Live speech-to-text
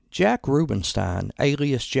Jack Rubenstein,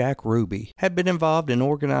 alias Jack Ruby, had been involved in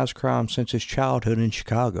organized crime since his childhood in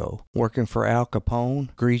Chicago, working for Al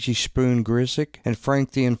Capone, Greasy Spoon Grizzick, and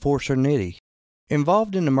Frank the Enforcer Nitti.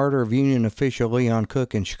 Involved in the murder of Union official Leon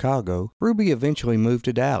Cook in Chicago, Ruby eventually moved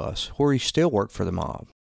to Dallas, where he still worked for the mob.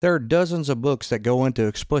 There are dozens of books that go into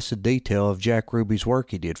explicit detail of Jack Ruby's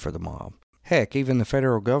work he did for the mob. Heck, even the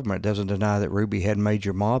federal government doesn't deny that Ruby had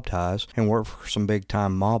major mob ties and worked for some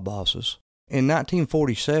big-time mob bosses. In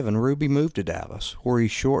 1947, Ruby moved to Dallas, where he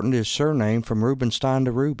shortened his surname from Rubenstein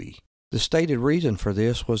to Ruby. The stated reason for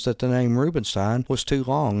this was that the name Rubenstein was too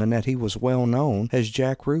long and that he was well known as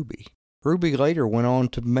Jack Ruby. Ruby later went on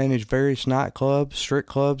to manage various nightclubs, strip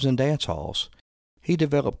clubs, and dance halls. He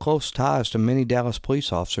developed close ties to many Dallas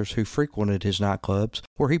police officers who frequented his nightclubs,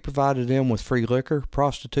 where he provided them with free liquor,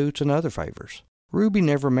 prostitutes, and other favors. Ruby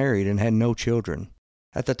never married and had no children.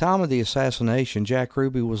 At the time of the assassination, Jack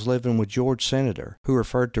Ruby was living with George Senator, who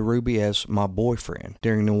referred to Ruby as my boyfriend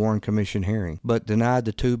during the Warren Commission hearing, but denied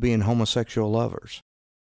the two being homosexual lovers.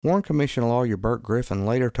 Warren Commission lawyer Burt Griffin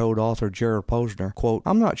later told author Gerald Posner, quote,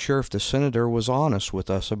 "I'm not sure if the senator was honest with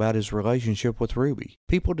us about his relationship with Ruby.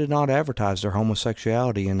 People did not advertise their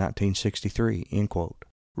homosexuality in 1963, end quote.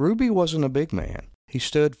 Ruby wasn't a big man. He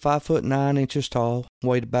stood 5 foot 9 inches tall,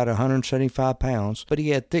 weighed about 175 pounds, but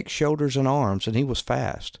he had thick shoulders and arms, and he was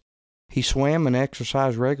fast. He swam and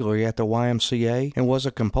exercised regularly at the YMCA and was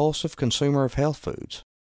a compulsive consumer of health foods.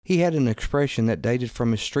 He had an expression that dated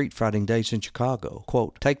from his street fighting days in Chicago,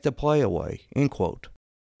 quote, "Take the play away," end quote.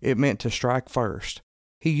 It meant to strike first.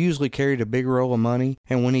 He usually carried a big roll of money,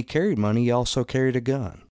 and when he carried money, he also carried a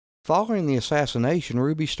gun. Following the assassination,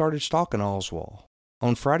 Ruby started stalking Oswald.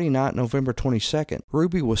 On Friday night, November 22nd,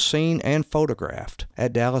 Ruby was seen and photographed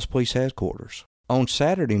at Dallas Police Headquarters. On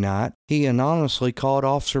Saturday night, he anonymously called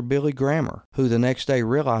Officer Billy Grammer, who the next day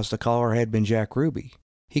realized the caller had been Jack Ruby.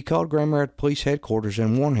 He called Grammer at police headquarters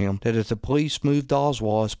and warned him that if the police moved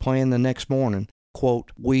Oswald as planned the next morning,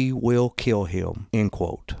 quote, "we will kill him," end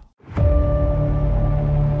quote.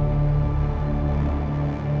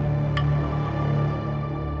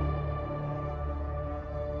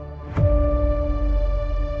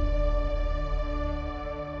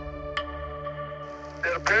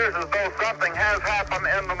 It appears as though something has happened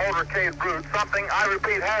in the motorcade route. Something, I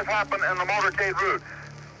repeat, has happened in the motorcade route.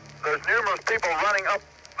 There's numerous people running up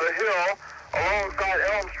the hill alongside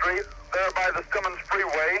Elm Street, there by the Simmons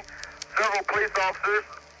Freeway. Several police officers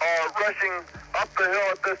are rushing up the hill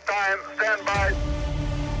at this time. Stand by.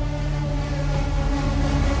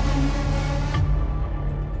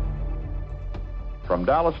 From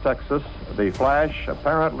Dallas, Texas, the flash,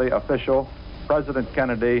 apparently official, President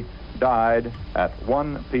Kennedy died at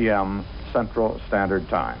 1 p.m. Central Standard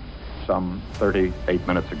Time, some 38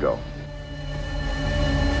 minutes ago.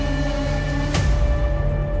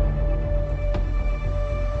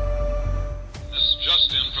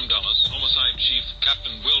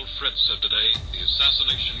 Said today, the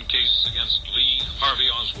assassination case against Lee Harvey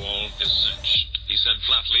Oswald is cinched. He said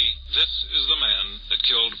flatly, this is the man that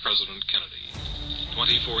killed President Kennedy.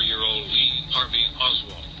 24-year-old Lee Harvey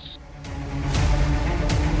Oswald.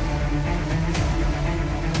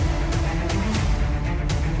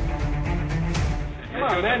 Come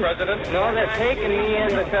on, man. President. No, they're taking me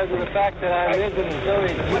in because of the fact that I live in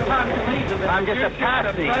Missouri. What time is it? I'm just a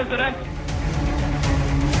patsy. President.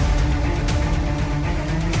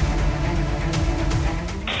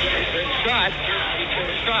 Shot.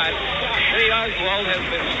 Lee Oswald has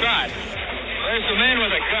been shot. There's the man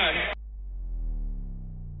with a gun.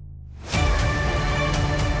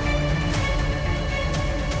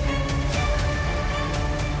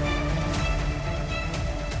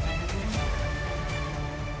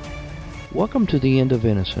 Welcome to the End of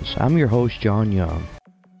Innocence. I'm your host, John Young.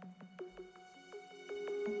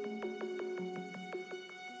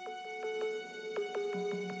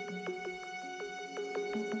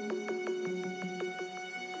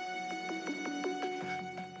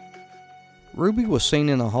 Ruby was seen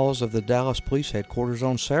in the halls of the Dallas Police Headquarters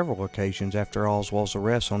on several occasions after Oswald's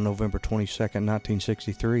arrest on November 22,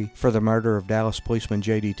 1963, for the murder of Dallas policeman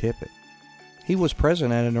J.D. Tippit. He was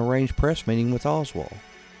present at an arranged press meeting with Oswald.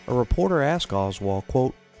 A reporter asked Oswald,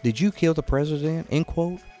 quote, "Did you kill the president?" end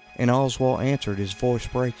quote. And Oswald answered, his voice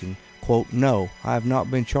breaking, quote, "No, I have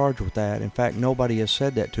not been charged with that. In fact, nobody has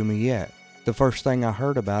said that to me yet. The first thing I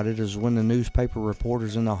heard about it is when the newspaper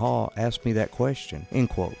reporters in the hall asked me that question," end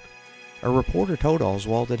quote. A reporter told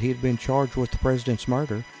Oswald that he had been charged with the president's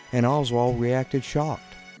murder, and Oswald reacted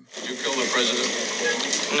shocked. Did you kill the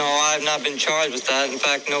president? No, I have not been charged with that. In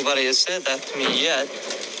fact, nobody has said that to me yet.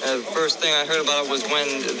 The first thing I heard about it was when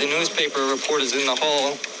the newspaper reporters in the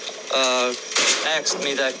hall asked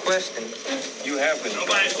me that question. You have been.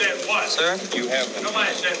 Nobody said what? Sir? You have been.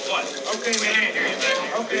 Nobody said what? Okay, we ain't hear you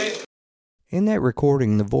then. Okay. In that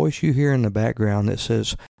recording, the voice you hear in the background that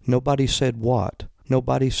says, "Nobody said what?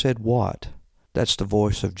 Nobody said what?" That's the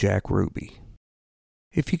voice of Jack Ruby.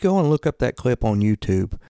 If you go and look up that clip on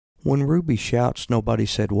YouTube, when Ruby shouts "Nobody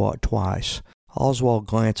said what" twice, Oswald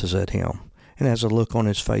glances at him and has a look on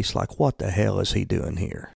his face like, what the hell is he doing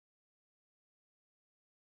here?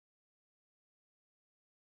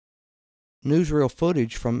 Newsreel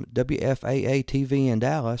footage from WFAA-TV in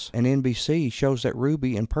Dallas and NBC shows that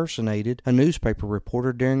Ruby impersonated a newspaper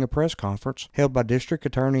reporter during a press conference held by District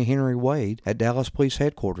Attorney Henry Wade at Dallas Police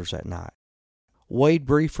Headquarters that night. Wade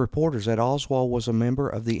briefed reporters that Oswald was a member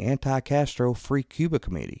of the Anti-Castro Free Cuba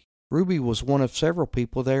Committee. Ruby was one of several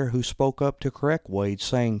people there who spoke up to correct Wade,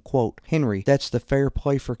 saying, quote, "Henry, that's the Fair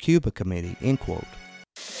Play for Cuba Committee," end quote.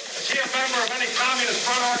 Is he a member of any communist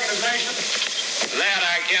front organization? That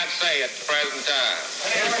I can't say at the present time.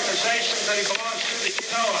 Any organizations that he belongs to that you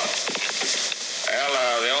know of?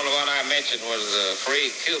 Well, the only one I mentioned was the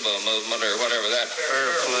Free Cuba movement or whatever that.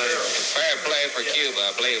 Fair Play for Cuba,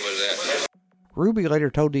 I believe was that. Ruby later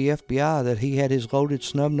told the FBI that he had his loaded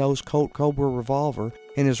snub-nosed Colt Cobra revolver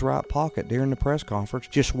in his right pocket during the press conference,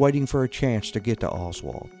 just waiting for a chance to get to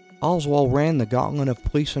Oswald. Oswald ran the gauntlet of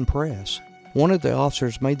police and press. One of the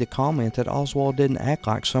officers made the comment that Oswald didn't act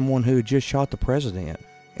like someone who had just shot the president.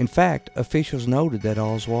 In fact, officials noted that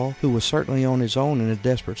Oswald, who was certainly on his own in a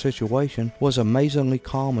desperate situation, was amazingly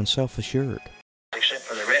calm and self-assured. Except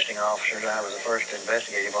for the arresting officers, I was the first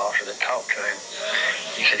investigative officer that talked to him.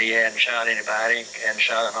 He said he hadn't shot anybody, hadn't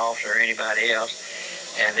shot an officer or anybody else.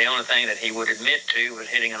 And the only thing that he would admit to was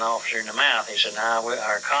hitting an officer in the mouth. He said, or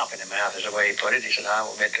a cop in the mouth is the way he put it. He said, I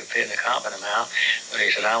will admit to hitting a cop in the mouth, but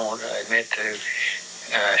he said, I won't admit to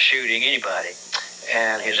shooting anybody.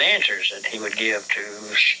 And his answers that he would give to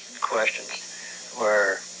questions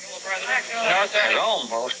were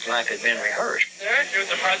almost like they'd been rehearsed. Sir, shoot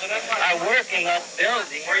the president. I work in that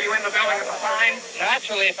building. Were you in the building at the time?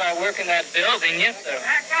 Naturally, if I work in that building, yes, sir.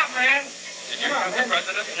 Back up, man. Did you shoot the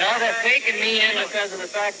president? No, they're taking me in because of the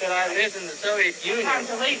fact that I lived in the Soviet Union. Time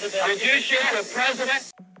to leave the building. Did you shoot the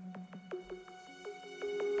president?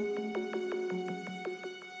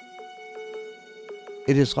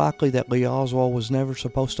 It is likely that Lee Oswald was never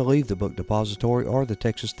supposed to leave the book depository or the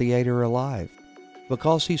Texas Theater alive.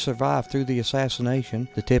 Because he survived through the assassination,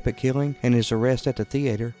 the Tippit killing, and his arrest at the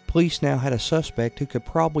theater, police now had a suspect who could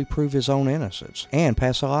probably prove his own innocence and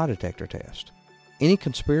pass a lie detector test. Any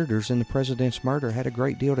conspirators in the president's murder had a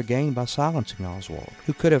great deal to gain by silencing Oswald,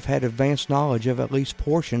 who could have had advanced knowledge of at least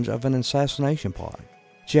portions of an assassination plot.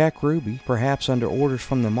 Jack Ruby, perhaps under orders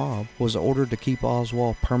from the mob, was ordered to keep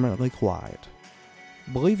Oswald permanently quiet.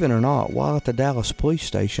 Believe it or not, while at the Dallas police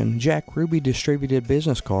station, Jack Ruby distributed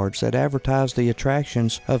business cards that advertised the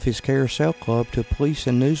attractions of his Carousel Club to police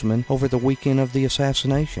and newsmen over the weekend of the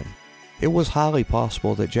assassination. It was highly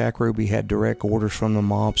possible that Jack Ruby had direct orders from the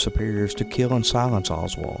mob superiors to kill and silence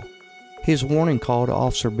Oswald. His warning call to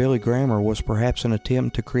Officer Billy Grammer was perhaps an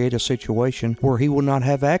attempt to create a situation where he would not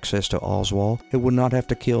have access to Oswald and would not have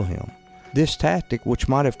to kill him. This tactic, which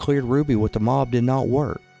might have cleared Ruby with the mob, did not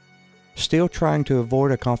work. Still trying to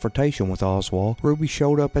avoid a confrontation with Oswald, Ruby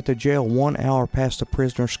showed up at the jail 1 hour past the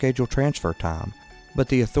prisoner's scheduled transfer time, but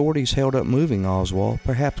the authorities held up moving Oswald,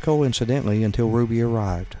 perhaps coincidentally, until Ruby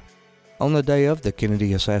arrived. On the day of the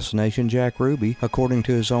Kennedy assassination, Jack Ruby, according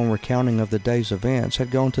to his own recounting of the day's events,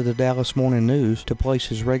 had gone to the Dallas Morning News to place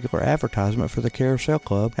his regular advertisement for the Carousel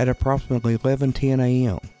Club at approximately 11:10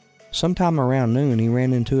 a.m. Sometime around noon, he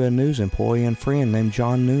ran into a news employee and friend named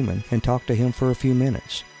John Newman and talked to him for a few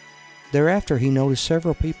minutes. Thereafter, he noticed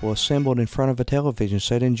several people assembled in front of a television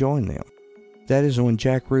set and joined them. That is when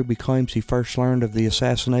Jack Ruby claims he first learned of the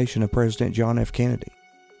assassination of President John F. Kennedy.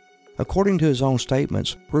 According to his own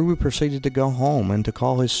statements, Ruby proceeded to go home and to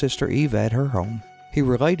call his sister Eva at her home. He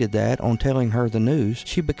related that, on telling her the news,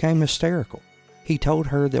 she became hysterical. He told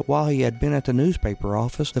her that while he had been at the newspaper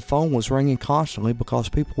office, the phone was ringing constantly because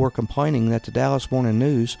people were complaining that the Dallas Morning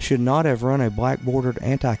News should not have run a black-bordered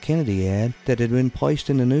anti-Kennedy ad that had been placed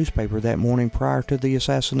in the newspaper that morning prior to the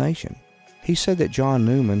assassination. He said that John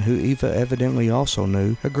Newman, who Eva evidently also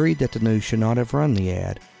knew, agreed that the news should not have run the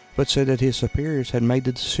ad, but said that his superiors had made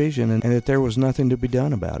the decision and that there was nothing to be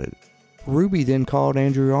done about it. Ruby then called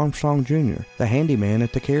Andrew Armstrong Jr., the handyman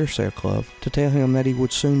at the Carousel Club, to tell him that he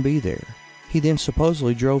would soon be there. He then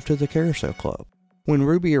supposedly drove to the Carousel Club. When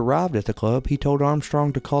Ruby arrived at the club, he told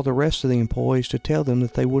Armstrong to call the rest of the employees to tell them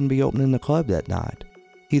that they wouldn't be opening the club that night.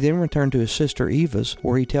 He then returned to his sister Eva's,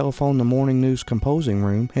 where he telephoned the Morning News composing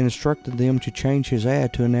room and instructed them to change his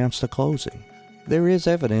ad to announce the closing. There is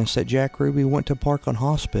evidence that Jack Ruby went to Parkland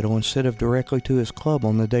Hospital instead of directly to his club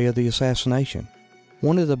on the day of the assassination.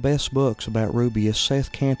 One of the best books about Ruby is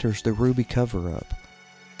Seth Kantor's The Ruby Cover-Up.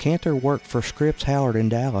 Kantor worked for Scripps Howard in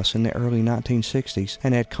Dallas in the early 1960s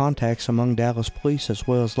and had contacts among Dallas police as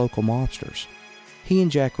well as local mobsters. He and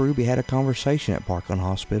Jack Ruby had a conversation at Parkland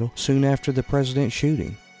Hospital soon after the president's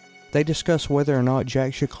shooting. They discussed whether or not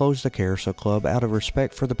Jack should close the Carousel Club out of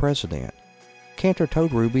respect for the president. Kantor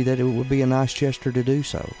told Ruby that it would be a nice gesture to do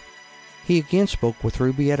so. He again spoke with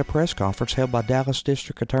Ruby at a press conference held by Dallas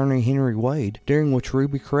District Attorney Henry Wade, during which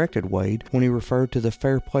Ruby corrected Wade when he referred to the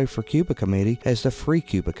Fair Play for Cuba Committee as the Free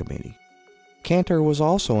Cuba Committee. Kantor was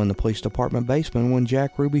also in the police department basement when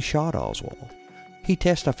Jack Ruby shot Oswald. He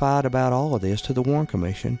testified about all of this to the Warren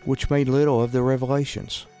Commission, which made little of the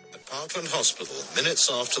revelations. At Parkland Hospital,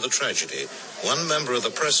 minutes after the tragedy, one member of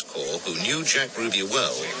the press corps who knew Jack Ruby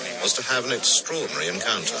well was to have an extraordinary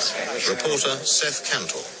encounter. Reporter Seth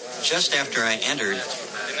Kantor. Just after I entered,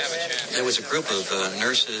 there was a group of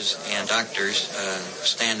nurses and doctors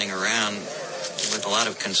standing around with a lot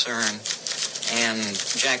of concern, and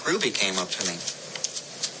Jack Ruby came up to me.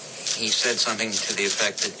 He said something to the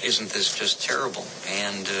effect that, "Isn't this just terrible?"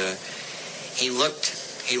 And he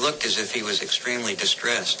looked as if he was extremely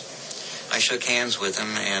distressed. I shook hands with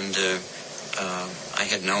him, and I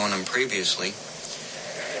had known him previously.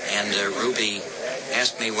 And Ruby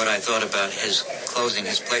asked me what I thought about his closing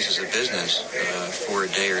his places of business for a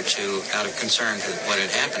day or two out of concern for what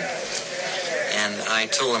had happened. And I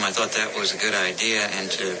told him I thought that was a good idea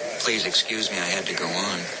and to please excuse me, I had to go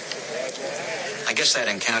on. I guess that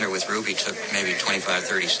encounter with Ruby took maybe 25,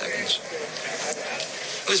 30 seconds.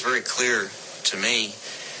 It was very clear to me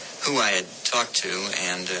who I had talked to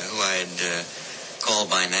and who I had called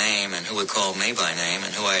by name and who had called me by name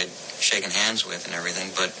and who I had shaken hands with and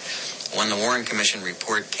everything. But when the Warren Commission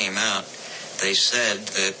report came out, they said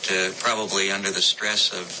that probably under the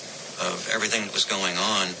stress of everything that was going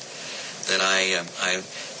on, that I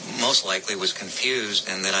most likely was confused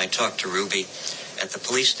and that I talked to Ruby at the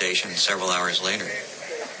police station several hours later.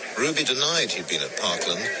 Ruby denied he'd been at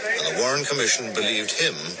Parkland, and the Warren Commission believed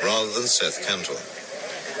him rather than Seth Kantor.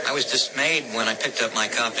 I was dismayed when I picked up my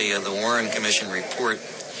copy of the Warren Commission report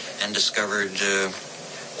and discovered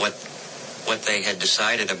what they had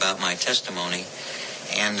decided about my testimony.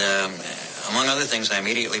 And among other things, I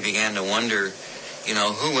immediately began to wonder,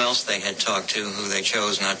 who else they had talked to, who they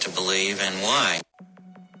chose not to believe, and why.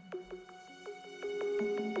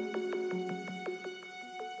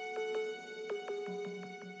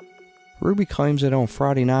 Ruby claims that on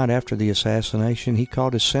Friday night after the assassination, he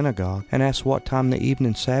called his synagogue and asked what time the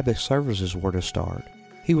evening Sabbath services were to start.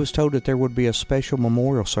 He was told that there would be a special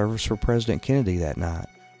memorial service for President Kennedy that night.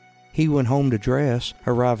 He went home to dress,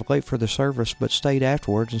 arrived late for the service, but stayed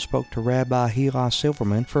afterwards and spoke to Rabbi Heli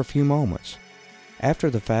Silverman for a few moments.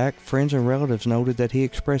 After the fact, friends and relatives noted that he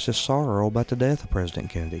expressed his sorrow about the death of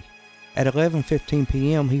President Kennedy. At 11:15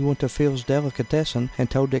 p.m., he went to Phil's Delicatessen and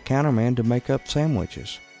told the counterman to make up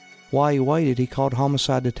sandwiches. While he waited, he called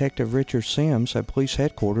homicide detective Richard Sims at police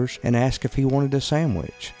headquarters and asked if he wanted a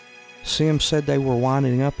sandwich. Sims said they were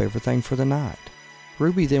winding up everything for the night.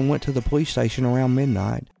 Ruby then went to the police station around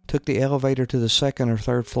midnight, took the elevator to the second or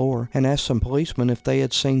third floor, and asked some policemen if they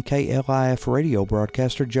had seen KLIF radio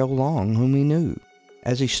broadcaster Joe Long, whom he knew.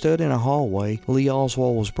 As he stood in a hallway, Lee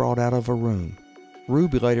Oswald was brought out of a room.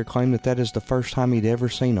 Ruby later claimed that is the first time he'd ever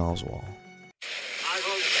seen Oswald. I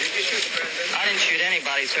didn't shoot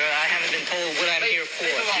anybody, sir. I haven't been told what I'm here for.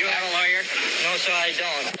 You have a lawyer? No, sir, I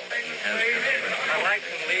don't. I'd like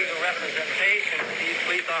some legal representation. These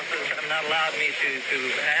police officers have not allowed me to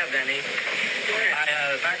have any. I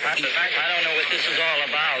don't know what this is all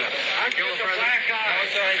about. No, sir,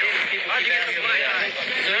 I didn't. How'd you get the flag?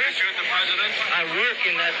 Sir? Shoot the president? I work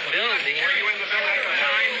in that building. Were you in the building at the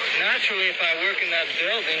time? Naturally, if I work in that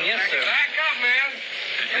building, yes, sir. Back up, man.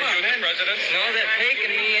 Come on, man. President? No, they're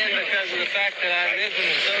taking me in because of the fact that I live in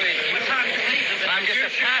Missouri. I'm just a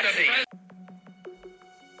patsy.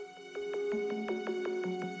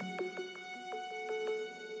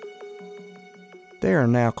 There are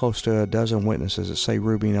now close to a dozen witnesses that say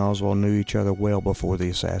Ruby and Oswald knew each other well before the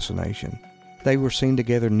assassination. They were seen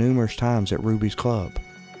together numerous times at Ruby's club.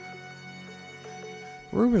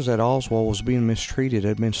 Rumors that Oswald was being mistreated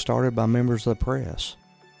had been started by members of the press.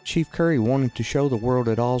 Chief Curry, wanting to show the world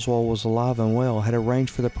that Oswald was alive and well, had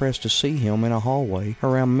arranged for the press to see him in a hallway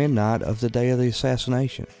around midnight of the day of the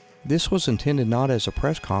assassination. This was intended not as a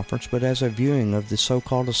press conference, but as a viewing of the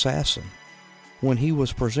so-called assassin. When he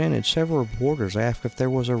was presented, several reporters asked if there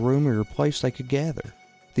was a room or place they could gather.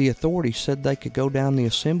 The authorities said they could go down the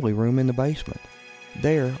assembly room in the basement.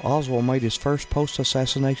 There, Oswald made his first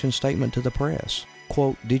post-assassination statement to the press.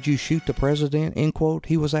 Quote, "Did you shoot the president?" End quote,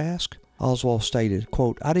 he was asked. Oswald stated,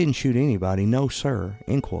 quote, "I didn't shoot anybody, no sir,"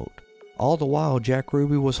 end quote. All the while, Jack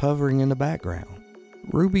Ruby was hovering in the background.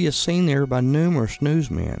 Ruby is seen there by numerous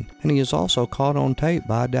newsmen, and he is also caught on tape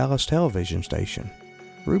by a Dallas television station.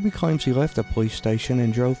 Ruby claims he left the police station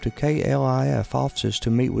and drove to KLIF offices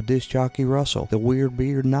to meet with disc jockey Russell, the Weird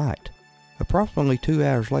Beard Knight. Approximately 2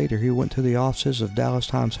 hours later, he went to the offices of Dallas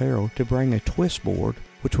Times-Herald to bring a twist board,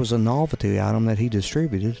 which was a novelty item that he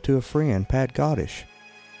distributed to a friend, Pat Godish.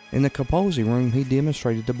 In the Capozzi room, he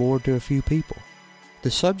demonstrated the board to a few people.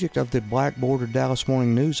 The subject of the black-bordered Dallas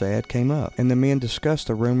Morning News ad came up, and the men discussed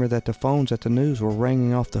the rumor that the phones at the news were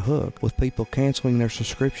ringing off the hook, with people canceling their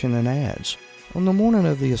subscription and ads. On the morning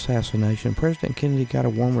of the assassination, President Kennedy got a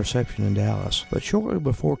warm reception in Dallas, but shortly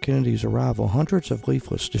before Kennedy's arrival, hundreds of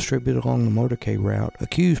leaflets distributed along the motorcade route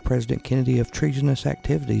accused President Kennedy of treasonous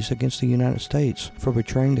activities against the United States, for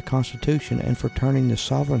betraying the Constitution and for turning the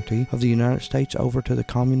sovereignty of the United States over to the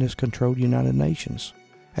communist-controlled United Nations.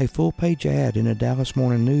 A full-page ad in the Dallas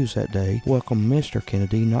Morning News that day welcomed Mr.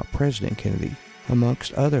 Kennedy, not President Kennedy,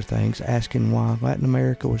 amongst other things asking why Latin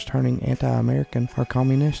America was turning anti-American or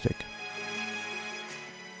communistic.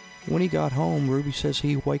 When he got home, Ruby says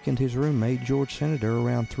he awakened his roommate, George Senator,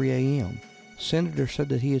 around 3 a.m. Senator said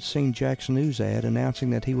that he had seen Jack's news ad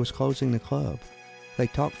announcing that he was closing the club. They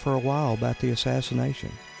talked for a while about the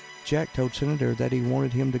assassination. Jack told Senator that he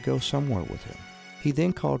wanted him to go somewhere with him. He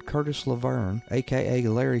then called Curtis Laverne, a.k.a.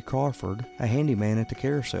 Larry Crawford, a handyman at the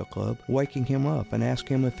Carousel Club, waking him up and asked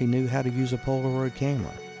him if he knew how to use a Polaroid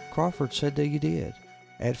camera. Crawford said that he did.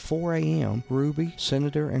 At 4 a.m., Ruby,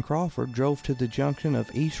 Senator, and Crawford drove to the junction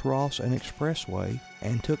of East Ross and Expressway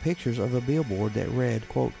and took pictures of a billboard that read,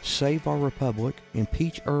 quote, "Save Our Republic,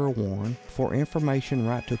 impeach Earl Warren, for information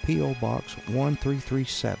write to P.O. Box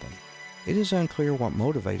 1337. It is unclear what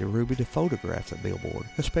motivated Ruby to photograph the billboard,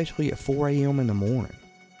 especially at 4 a.m. in the morning.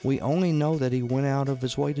 We only know that he went out of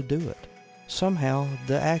his way to do it. Somehow,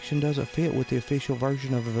 the action doesn't fit with the official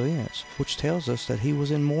version of events, which tells us that he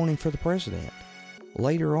was in mourning for the president.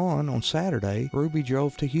 Later on Saturday, Ruby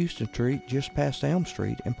drove to Houston Street just past Elm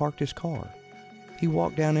Street and parked his car. He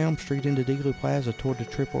walked down Elm Street into Dealey Plaza toward the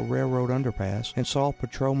Triple Railroad underpass and saw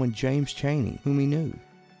Patrolman James Chaney, whom he knew.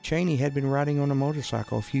 Chaney had been riding on a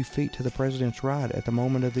motorcycle a few feet to the president's right at the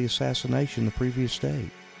moment of the assassination the previous day.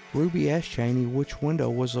 Ruby asked Chaney which window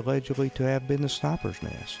was allegedly to have been the sniper's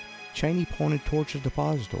nest. Chaney pointed towards the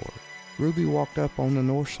depository. Ruby walked up on the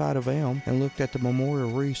north side of Elm and looked at the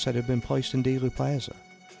memorial wreaths that had been placed in Dealey Plaza.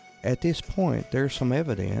 At this point, there is some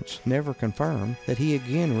evidence, never confirmed, that he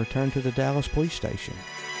again returned to the Dallas police station.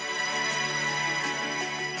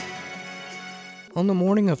 On the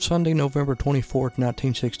morning of Sunday, November 24,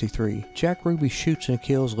 1963, Jack Ruby shoots and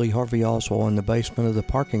kills Lee Harvey Oswald in the basement of the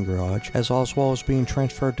parking garage as Oswald is being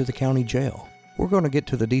transferred to the county jail. We're going to get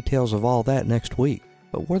to the details of all that next week.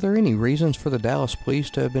 But were there any reasons for the Dallas police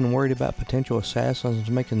to have been worried about potential assassins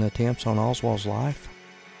making attempts on Oswald's life?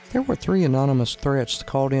 There were 3 anonymous threats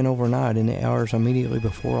called in overnight in the hours immediately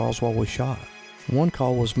before Oswald was shot. One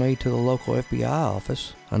call was made to the local FBI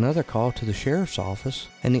office, another call to the sheriff's office,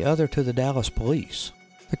 and the other to the Dallas police.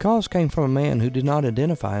 The calls came from a man who did not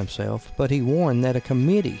identify himself, but he warned that a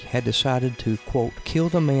committee had decided to, quote, "kill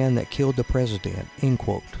the man that killed the president," end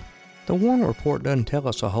quote. The Warren report doesn't tell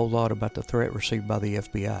us a whole lot about the threat received by the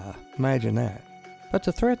FBI. Imagine that. But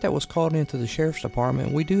the threat that was called into the sheriff's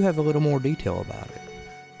department, we do have a little more detail about it.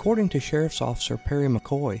 According to Sheriff's Officer Perry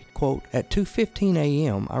McCoy, quote, "At 2:15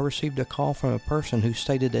 a.m., I received a call from a person who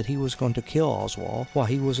stated that he was going to kill Oswald while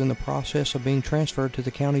he was in the process of being transferred to the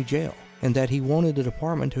county jail, and that he wanted the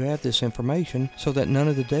department to have this information so that none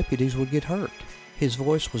of the deputies would get hurt. His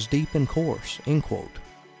voice was deep and coarse," end quote.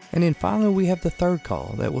 And then finally we have the third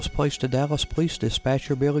call that was placed to Dallas Police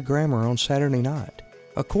Dispatcher Billy Grammer on Saturday night.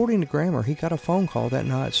 According to Grammer, he got a phone call that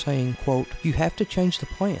night saying, quote, "You have to change the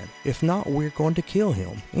plan. If not, we're going to kill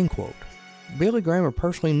him," end quote. Billy Grammer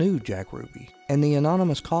personally knew Jack Ruby, and the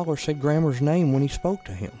anonymous caller said Grammer's name when he spoke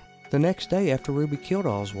to him. The next day after Ruby killed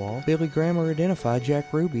Oswald, Billy Grammer identified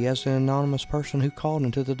Jack Ruby as the anonymous person who called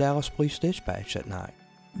into the Dallas Police Dispatch that night.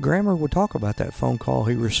 Grammer would talk about that phone call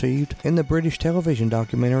he received in the British television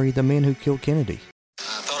documentary The Men Who Killed Kennedy.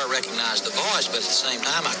 I thought I recognized the voice, but at the same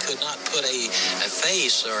time I could not put a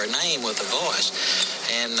face or a name with the voice.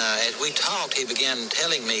 And as we talked, he began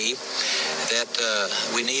telling me that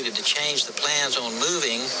we needed to change the plans on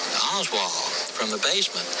moving Oswald from the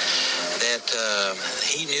basement, that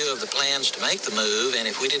he knew of the plans to make the move, and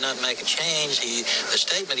if we did not make a change, the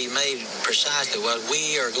statement he made precisely was,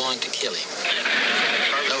 "We are going to kill him."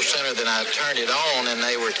 No center, then I turned it on, and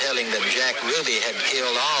they were telling that Jack Ruby had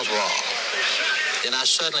killed Oswald. Then I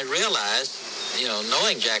suddenly realized,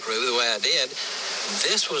 knowing Jack Ruby the way I did,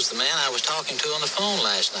 this was the man I was talking to on the phone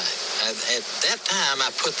last night. At that time,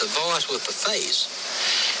 I put the voice with the face,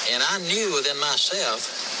 and I knew within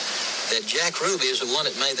myself that Jack Ruby is the one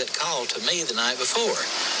that made that call to me the night before.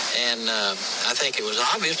 And I think it was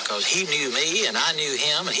obvious because he knew me and I knew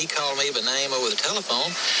him, and he called me by name over the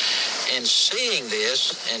telephone. And seeing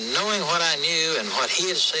this and knowing what I knew and what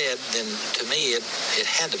he had said, then to me it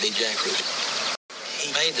had to be Jack Ruby.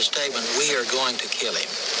 He made the statement, "We are going to kill him,"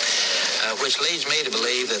 which leads me to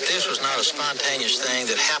believe that this was not a spontaneous thing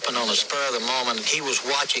that happened on the spur of the moment. He was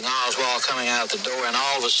watching Oswald coming out the door, and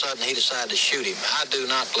all of a sudden he decided to shoot him. I do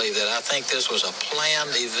not believe that. I think this was a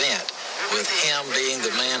planned event with him being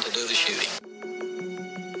the man to do the shooting.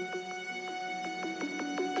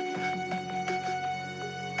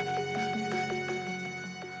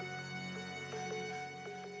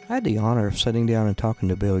 I had the honor of sitting down and talking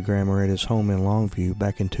to Billy Grammer at his home in Longview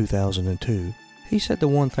back in 2002. He said the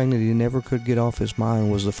one thing that he never could get off his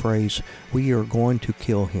mind was the phrase, "We are going to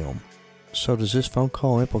kill him." So does this phone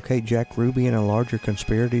call implicate Jack Ruby in a larger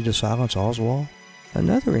conspiracy to silence Oswald?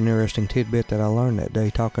 Another interesting tidbit that I learned that day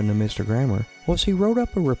talking to Mr. Grammer was he wrote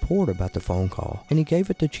up a report about the phone call, and he gave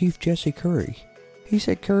it to Chief Jesse Curry. He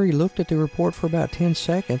said Curry looked at the report for about 10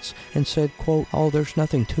 seconds and said, quote, "Oh, there's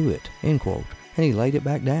nothing to it," end quote, and he laid it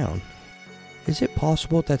back down. Is it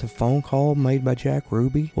possible that the phone call made by Jack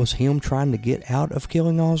Ruby was him trying to get out of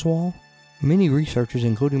killing Oswald? Many researchers,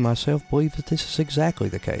 including myself, believe that this is exactly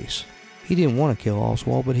the case. He didn't want to kill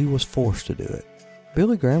Oswald, but he was forced to do it.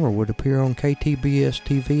 Billy Grammer would appear on KTBS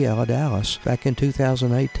TV out of Dallas back in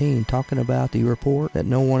 2018 talking about the report that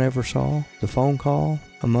no one ever saw, the phone call,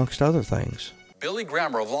 amongst other things. Billy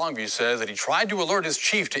Grammer of Longview says that he tried to alert his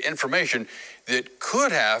chief to information that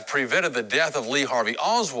could have prevented the death of Lee Harvey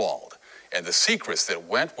Oswald and the secrets that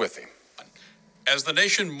went with him. As the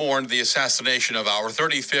nation mourned the assassination of our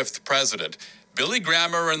 35th president, Billy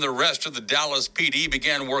Grammer and the rest of the Dallas PD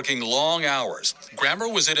began working long hours. Grammer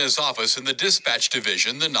was in his office in the dispatch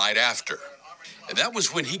division the night after. And that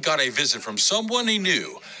was when he got a visit from someone he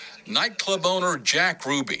knew, nightclub owner Jack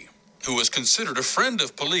Ruby, who was considered a friend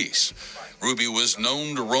of police. Ruby was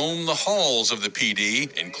known to roam the halls of the PD,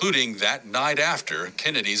 including that night after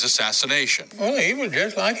Kennedy's assassination. Well, he was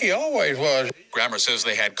just like he always was. Grammer says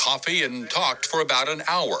they had coffee and talked for about an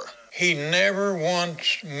hour. He never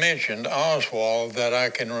once mentioned Oswald that I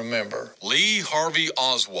can remember. Lee Harvey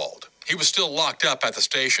Oswald. He was still locked up at the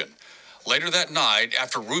station. Later that night,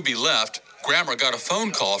 after Ruby left, Grammer got a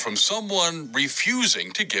phone call from someone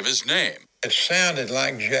refusing to give his name. It sounded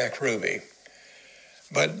like Jack Ruby,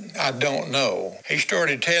 but I don't know. He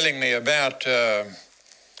started telling me about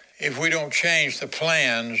if we don't change the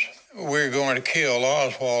plans, we're going to kill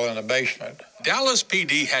Oswald in the basement. Dallas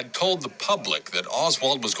PD had told the public that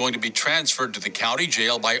Oswald was going to be transferred to the county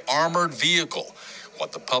jail by armored vehicle.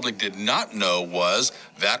 What the public did not know was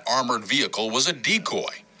that armored vehicle was a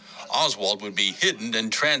decoy. Oswald would be hidden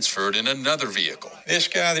and transferred in another vehicle. This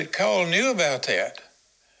guy that called knew about that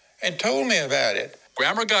and told me about it.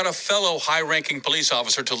 Grammer got a fellow high-ranking police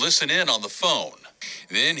officer to listen in on the phone.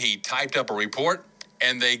 Then he typed up a report,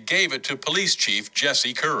 and they gave it to Police Chief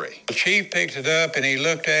Jesse Curry. The chief picked it up, and he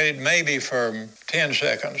looked at it maybe for 10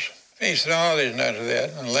 seconds. He said, "Oh, there's none of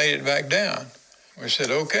that," and laid it back down. We said,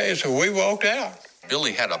 "Okay," so we walked out.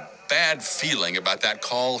 Billy had a bad feeling about that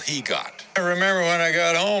call he got. I remember when I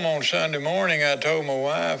got home on Sunday morning, I told my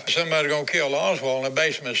wife, somebody's going to kill Oswald in the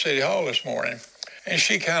basement of City Hall this morning. And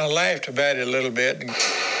she kind of laughed about it a little bit.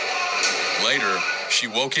 Later, she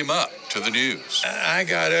woke him up to the news. I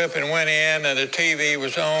got up and went in, and the TV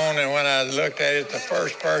was on, and when I looked at it, the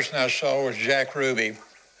first person I saw was Jack Ruby.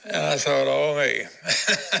 And I thought, oh, me.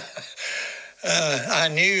 I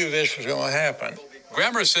knew this was going to happen.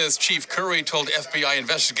 Grammer says Chief Curry told FBI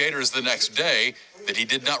investigators the next day that he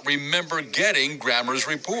did not remember getting Grammer's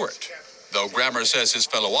report, though Grammer says his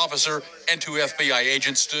fellow officer and 2 FBI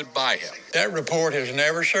agents stood by him. That report has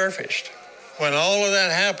never surfaced. When all of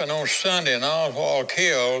that happened on Sunday and Oswald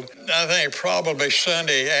killed, I think probably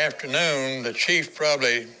Sunday afternoon, the chief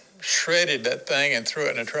probably shredded that thing and threw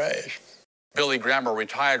it in the trash. Billy Grammer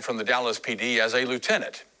retired from the Dallas PD as a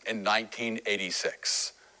lieutenant in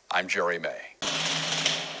 1986. I'm Jerry May.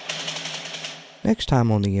 Next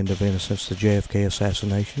time on the end of Innocence, the JFK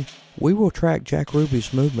assassination, we will track Jack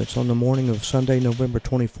Ruby's movements on the morning of Sunday, November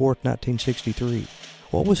 24th, 1963.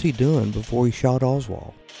 What was he doing before he shot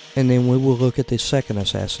Oswald? And then we will look at the second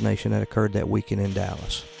assassination that occurred that weekend in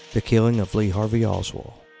Dallas, the killing of Lee Harvey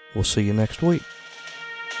Oswald. We'll see you next week.